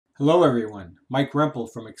Hello everyone, Mike Rempel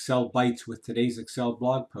from Excel Bytes with today's Excel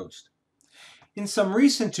blog post. In some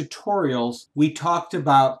recent tutorials, we talked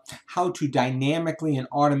about how to dynamically and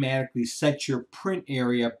automatically set your print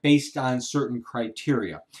area based on certain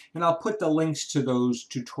criteria. And I'll put the links to those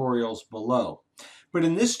tutorials below. But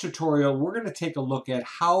in this tutorial, we're going to take a look at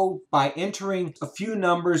how, by entering a few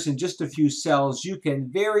numbers in just a few cells, you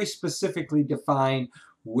can very specifically define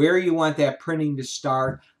where you want that printing to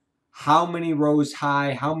start, how many rows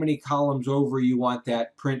high, how many columns over you want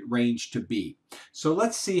that print range to be. So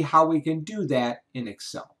let's see how we can do that in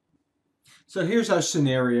Excel. So here's our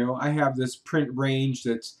scenario. I have this print range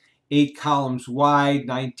that's 8 columns wide,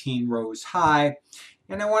 19 rows high,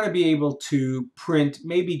 and I want to be able to print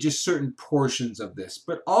maybe just certain portions of this,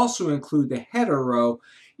 but also include the header row,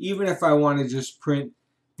 even if I want to just print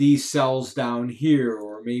these cells down here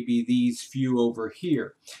or maybe these few over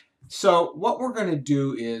here. So what we're going to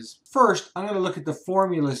do is, first, I'm going to look at the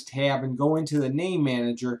Formulas tab and go into the Name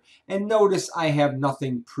Manager, and notice I have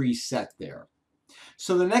nothing preset there.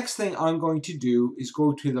 So the next thing I'm going to do is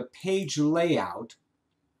go to the Page Layout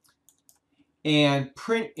and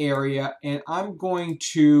Print Area, and I'm going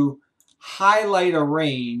to highlight a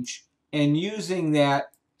range, and using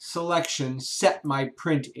that selection, set my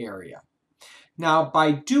print area. Now,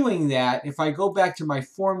 by doing that, if I go back to my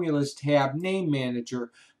Formulas tab, Name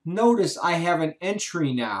Manager, notice I have an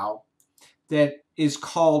entry now that is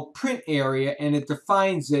called Print Area, and it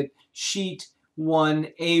defines it Sheet 1,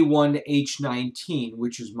 A1 to H19,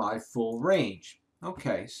 which is my full range.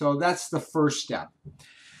 Okay, so that's the first step.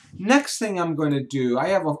 Next thing I'm going to do, I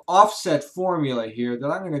have an offset formula here that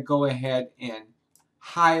I'm going to go ahead and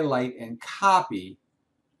highlight and copy,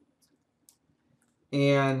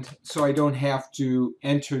 and so I don't have to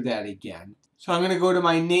enter that again. So I'm going to go to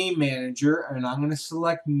my Name Manager, and I'm going to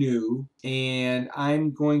select New, and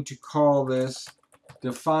I'm going to call this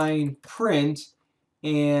Define Print,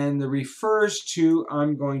 and the refers to,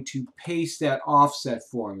 I'm going to paste that offset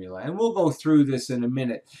formula. And we'll go through this in a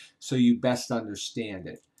minute so you best understand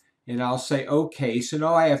it. And I'll say OK. So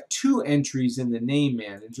now I have 2 entries in the Name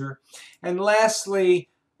Manager. And lastly,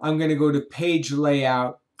 I'm going to go to Page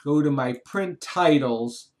Layout, go to my Print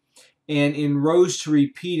Titles, and in Rows to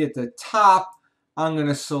Repeat at the top, I'm going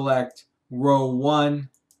to select Row 1,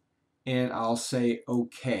 and I'll say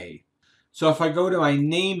OK. So if I go to my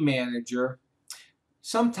Name Manager,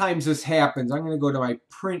 sometimes this happens. I'm going to go to my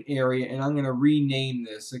Print Area, and I'm going to rename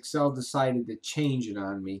this. Excel decided to change it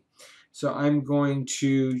on me. So I'm going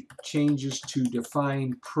to change this to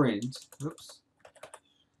Define Print. Oops.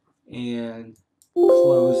 And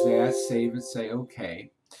close that, save it, say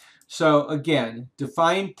OK. So again,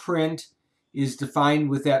 Define Print is defined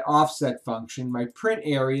with that offset function. My print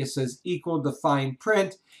area says equal define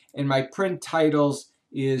print, and my print titles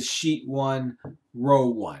is Sheet 1, Row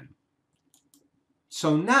 1.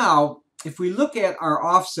 So now, if we look at our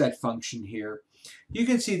offset function here, you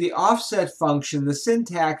can see the offset function, the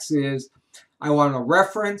syntax is, I want to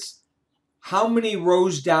reference how many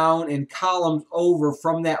rows down and columns over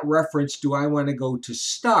from that reference do I want to go to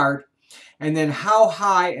start, and then how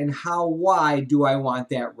high and how wide do I want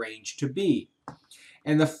that range to be.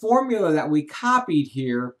 And the formula that we copied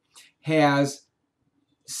here has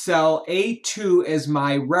cell A2 as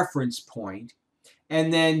my reference point,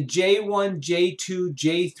 and then J1, J2,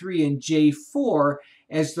 J3, and J4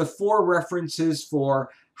 as the 4 references for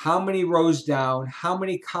how many rows down, how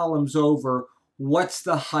many columns over, what's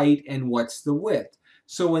the height, and what's the width.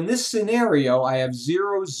 So in this scenario, I have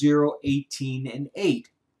 0, 0, 18, and 8.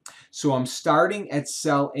 So I'm starting at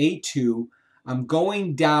cell A2, I'm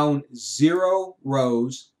going down 0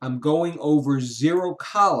 rows, I'm going over 0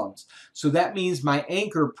 columns. So that means my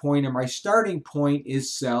anchor point or my starting point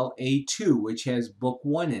is cell A2, which has book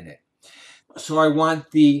 1 in it. So I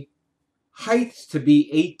want the height to be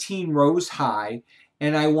 18 rows high,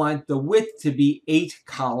 and I want the width to be 8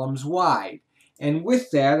 columns wide. And with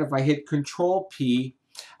that, if I hit Control P,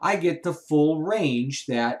 I get the full range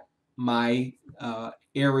that my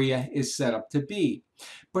area is set up to be.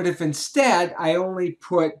 But if instead I only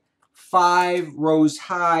put 5 rows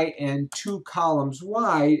high and 2 columns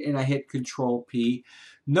wide, and I hit Control P,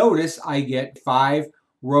 notice I get 5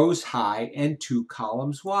 rows high and 2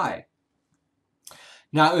 columns wide.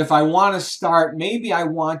 Now if I want to start, maybe I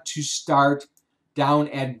want to start down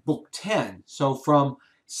at book 10. So from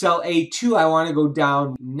cell A2 I want to go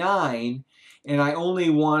down 9, and I only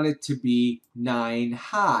want it to be 9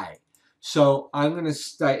 high. So I'm going to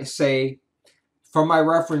say, from my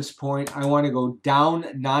reference point, I want to go down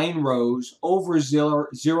 9 rows, over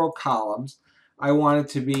 0 columns. I want it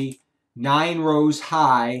to be 9 rows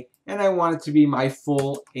high, and I want it to be my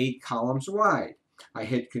full 8 columns wide. I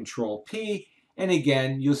hit Control P, and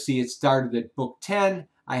again, you'll see it started at book 10.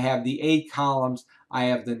 I have the 8 columns. I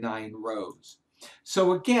have the 9 rows.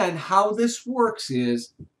 So again, how this works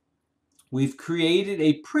is we've created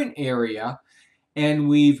a print area and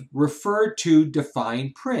we've referred to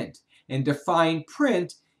define print. And define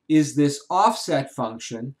print is this offset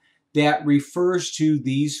function that refers to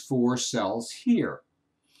these 4 cells here.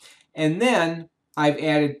 And then I've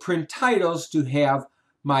added print titles to have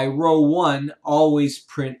my row 1 always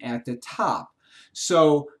print at the top.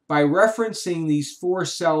 So by referencing these 4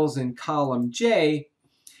 cells in column J,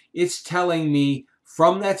 it's telling me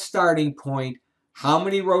from that starting point how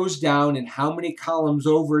many rows down and how many columns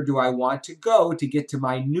over do I want to go to get to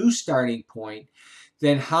my new starting point.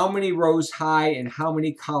 Then how many rows high and how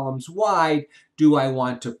many columns wide do I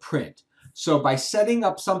want to print. So by setting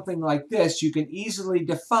up something like this, you can easily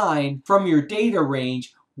define from your data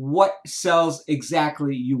range what cells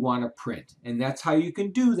exactly you want to print. And that's how you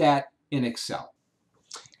can do that in Excel.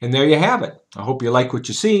 And there you have it. I hope you like what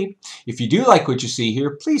you see. If you do like what you see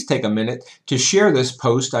here, please take a minute to share this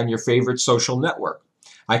post on your favorite social network.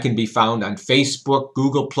 I can be found on Facebook,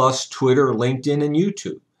 Google+, Twitter, LinkedIn, and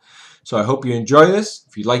YouTube. So I hope you enjoy this.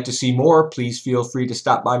 If you'd like to see more, please feel free to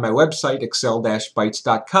stop by my website,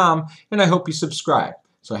 excel-bytes.com, and I hope you subscribe.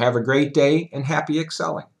 So have a great day and happy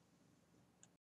excelling.